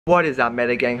What is up,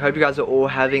 Medogang? Hope you guys are all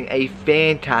having a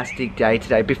fantastic day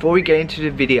today. Before we get into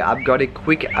the video, I've got a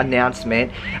quick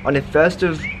announcement. On the 1st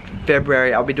of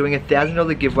February, I'll be doing a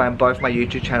 $1,000 giveaway on both my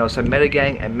YouTube channels, so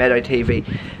Medogang and Medo TV.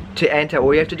 To enter,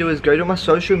 all you have to do is go to my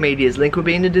social medias, link will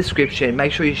be in the description.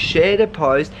 Make sure you share the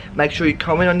post, make sure you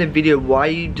comment on the video why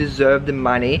you deserve the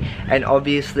money, and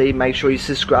obviously make sure you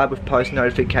subscribe with post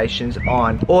notifications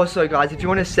on. Also guys, if you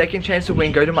want a second chance to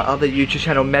win, go to my other YouTube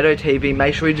channel, Medo TV,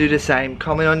 make sure you do the same,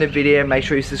 comment on the video, make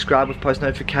sure you subscribe with post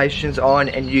notifications on,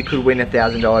 and you could win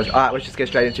 $1,000. Alright, let's just get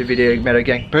straight into the video,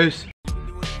 Medogang. Peace!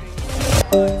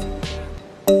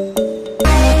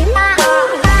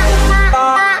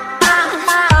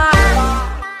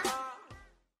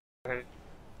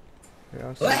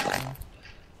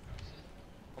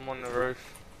 I'm on the roof.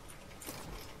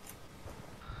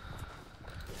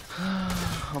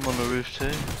 I'm on the roof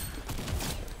too.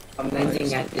 I'm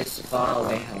landing at this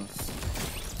faraway house.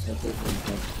 Is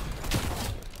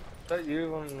that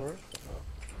you on the roof?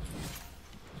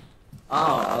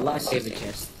 Oh, a lifesaver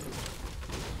chest.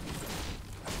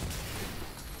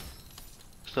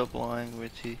 Stop lying,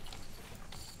 Richie.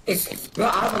 It's bro, I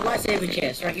have a lifesaver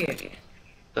chest right here.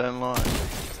 Don't lie.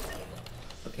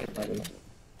 Okay, buddy.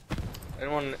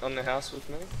 Anyone on the house with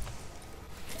me?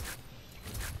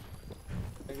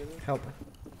 Help.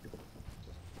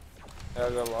 Yeah, I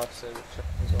got a lifesaver check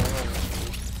as well.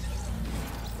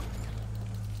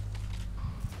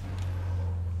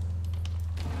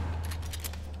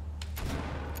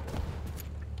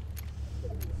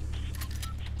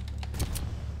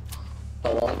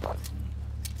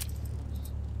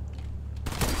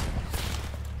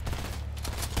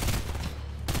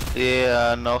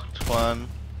 Yeah, I knocked one.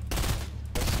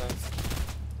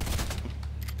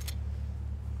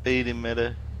 Beat him,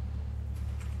 Meadow.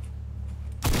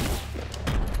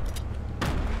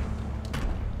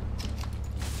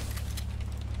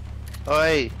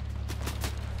 Oi!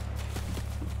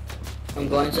 I'm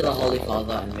going to the Holy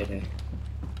Father in Meadow.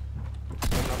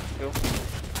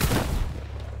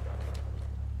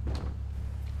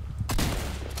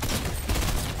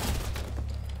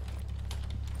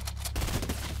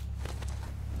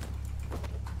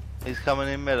 He's coming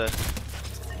in, Meadow.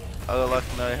 I got like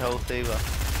no health either.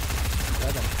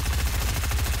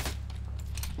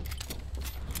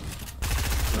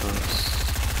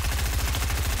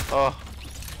 Oh,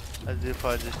 as if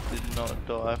I just did not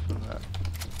die from that.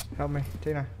 Help me,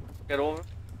 Tina. Get over.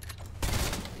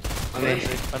 I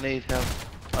need help.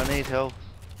 I need help.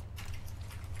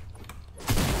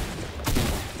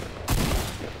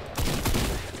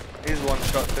 He's one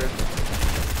shot too.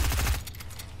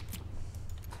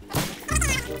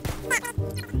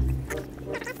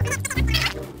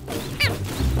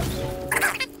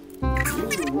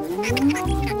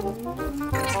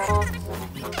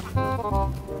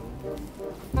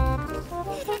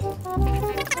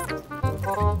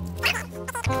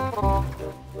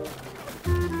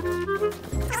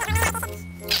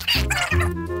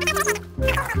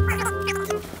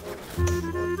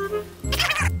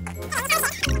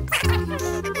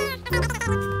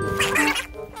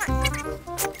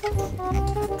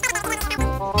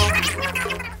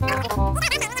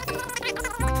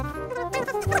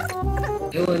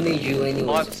 Who will need you anyway?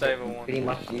 Lifesaver one. Pretty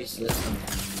much useless.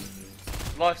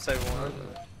 Lifesaver one.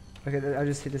 Okay, I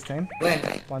just hit this team.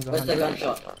 Where? One's Where's the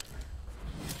gunshot?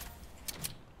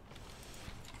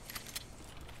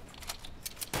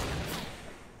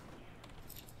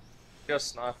 Got a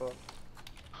sniper.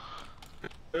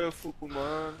 Careful,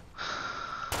 man.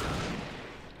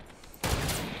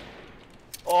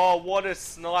 Oh, what a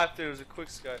snipe! There was a quick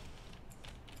scope.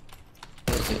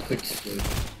 Where's the quick scoop?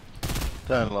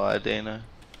 Don't lie, Dino.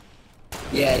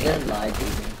 Yeah, don't lie,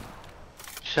 dude.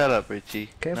 Shut up, Richie.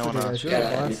 Careful, no one guys, asked. you're a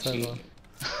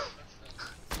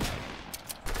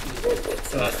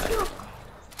Shut up, lifesaver.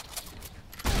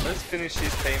 Let's finish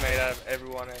his teammate out of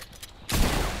everyone. Eh?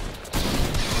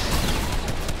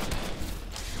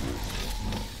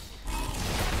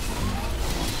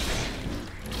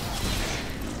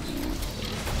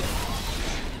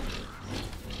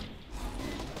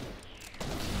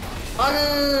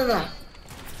 Oh no.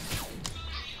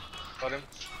 Got him.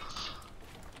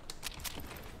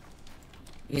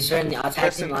 He's running. I'll tag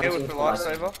Press him him on here with the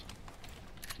lifesaver.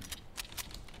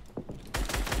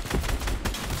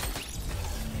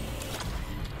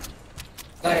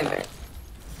 Got him.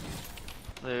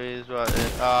 There he is right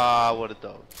there. Ah, what a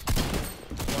dog.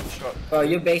 One shot. Bro,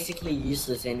 you're basically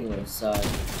useless anyway, so.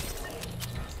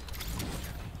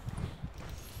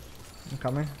 I'm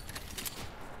coming.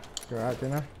 You're right,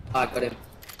 Dina. I got him.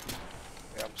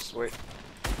 Yeah, I'm sweet.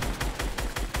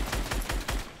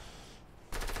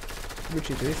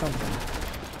 Richie, do something.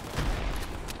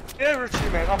 Yeah, Richie,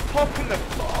 man, I'm popping the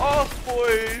off,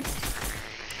 boys.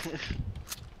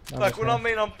 Like when I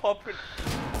mean I'm popping.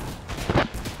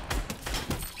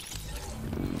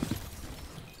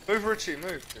 Move, Richie,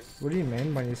 move. What do you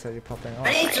mean when you say you're popping off?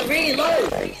 I need to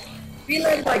reload!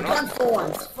 Reload my gun for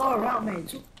once. Far out, man. It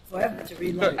took forever to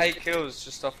reload. Got 8 kills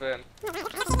just off in.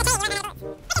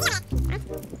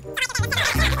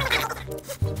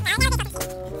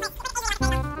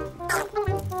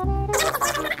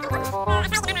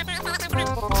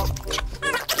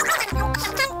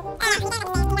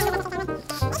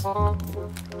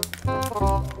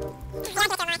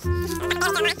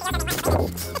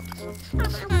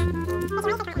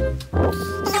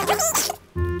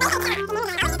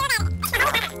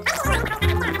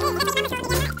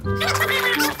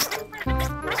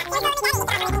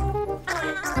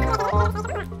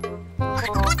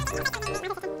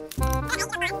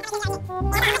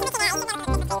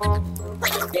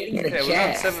 Yeah, we're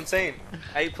on 17.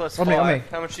 8 plus 5. On me.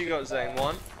 How much you got, Zane?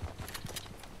 1?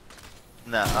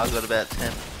 Nah, I got about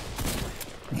 10.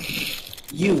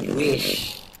 You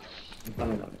wish.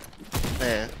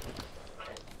 Yeah.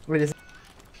 Wait, is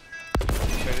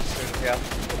Yeah.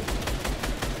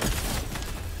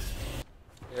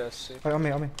 Yeah, see. Wait, on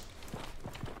me.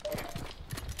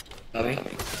 Coming.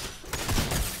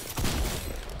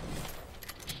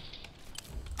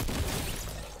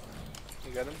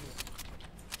 You got him?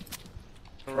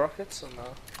 The rockets or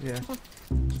no? yeah.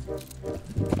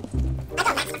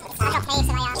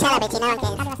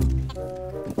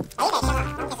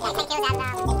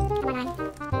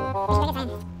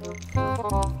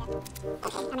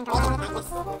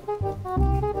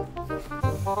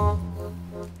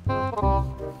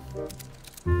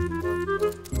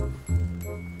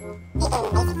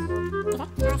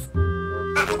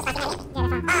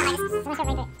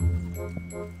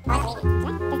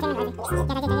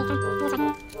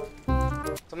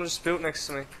 Someone just built next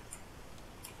to me.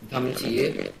 Coming to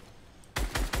you.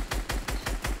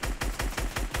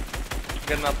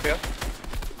 Getting up here.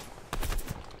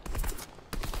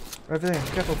 Over there,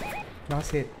 careful. Nice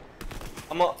hit.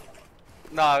 I'm not.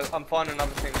 No, I'm finding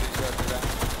another thing to do over there.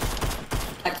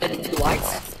 I put into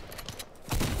lights.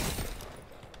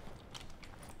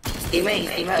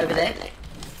 Steamer over there.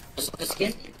 Just the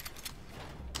skin.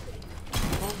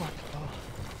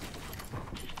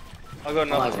 I got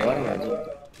Oh my another thing. god.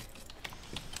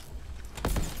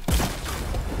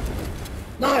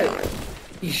 No!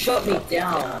 You shot me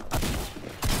down.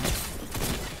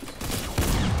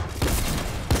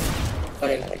 Got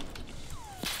it.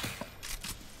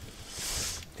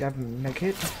 Do you have make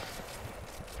hit?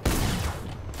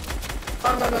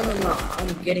 Oh no.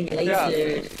 I'm getting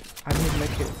lasered. I need make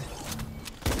hit.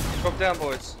 Drop down,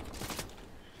 boys.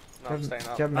 No, I'm staying Do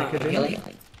up. you have make hit in?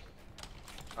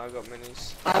 I got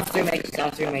minis. I have 3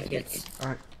 make hits.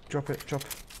 Alright, drop it, drop.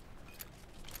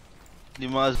 You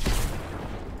might.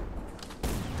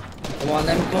 Come on,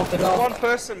 let me pop it off. One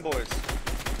person, boys.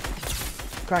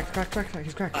 Crack,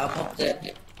 he's cracked. I popped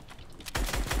it.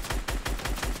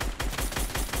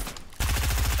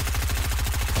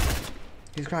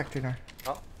 He's cracked, you know.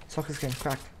 Oh. Soccer skin,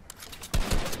 cracked.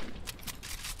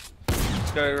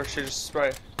 Let's go, Richie, just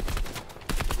spray.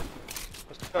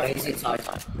 Let's go. He's inside.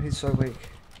 He's so weak.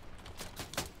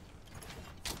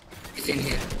 He's in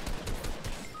here.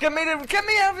 Get me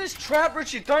out of this trap,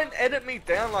 Richie. Don't edit me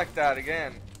down like that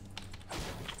again.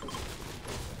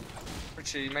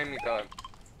 Richie, you made me die.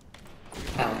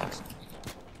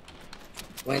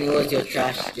 When it was your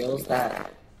trash skills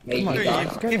that made Come on, you Dude, die. you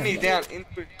Get hit him. me down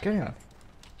into. Get him.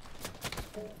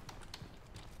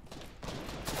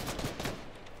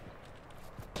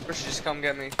 Richie, just come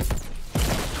get me.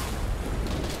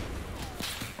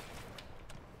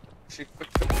 Richie, quick.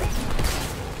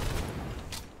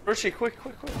 Richie, quick.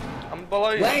 I'm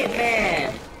below you. Wait,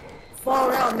 man!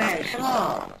 Fall out, man! Come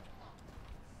on!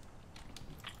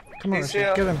 Come on, He's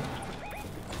Richard, here. get him.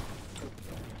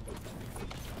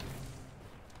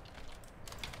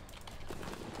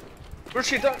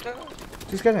 Richie, don't.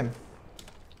 Just get him.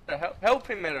 Help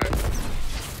him, Medo.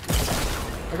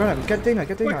 I got him. Get Dino,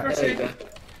 get Dino. Quick, There you go.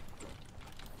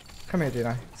 Come here,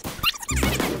 Dino.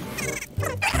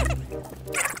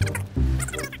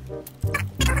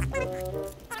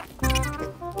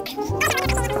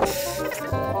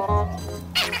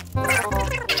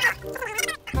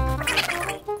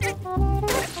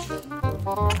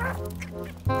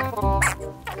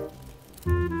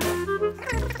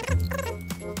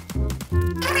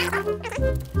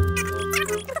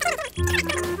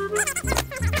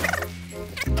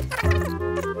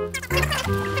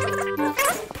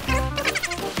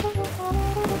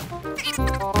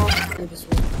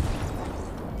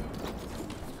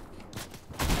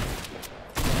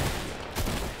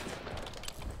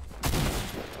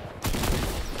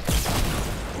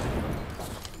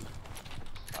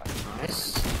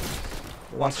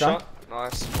 One shot. shot.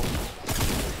 Nice.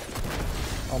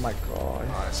 Oh my god.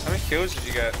 Nice. How many kills did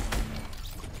you get?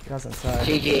 It doesn't say.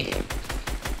 GG.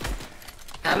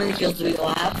 How many kills do we all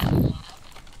have?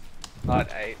 I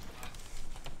had 8.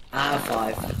 I have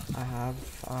 5. I have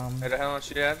How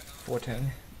much you had?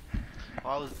 14.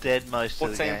 I was dead most of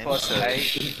the 14 game. plus so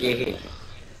 8. Yeah.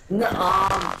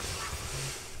 No,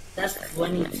 that's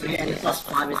 23 and plus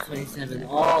 5 is 27.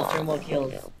 Oh, 3 more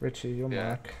kills. Richie, your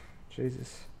Yeah. mic.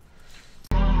 Jesus.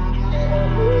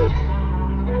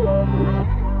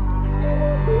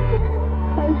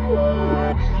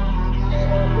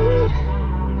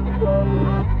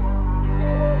 Thank you.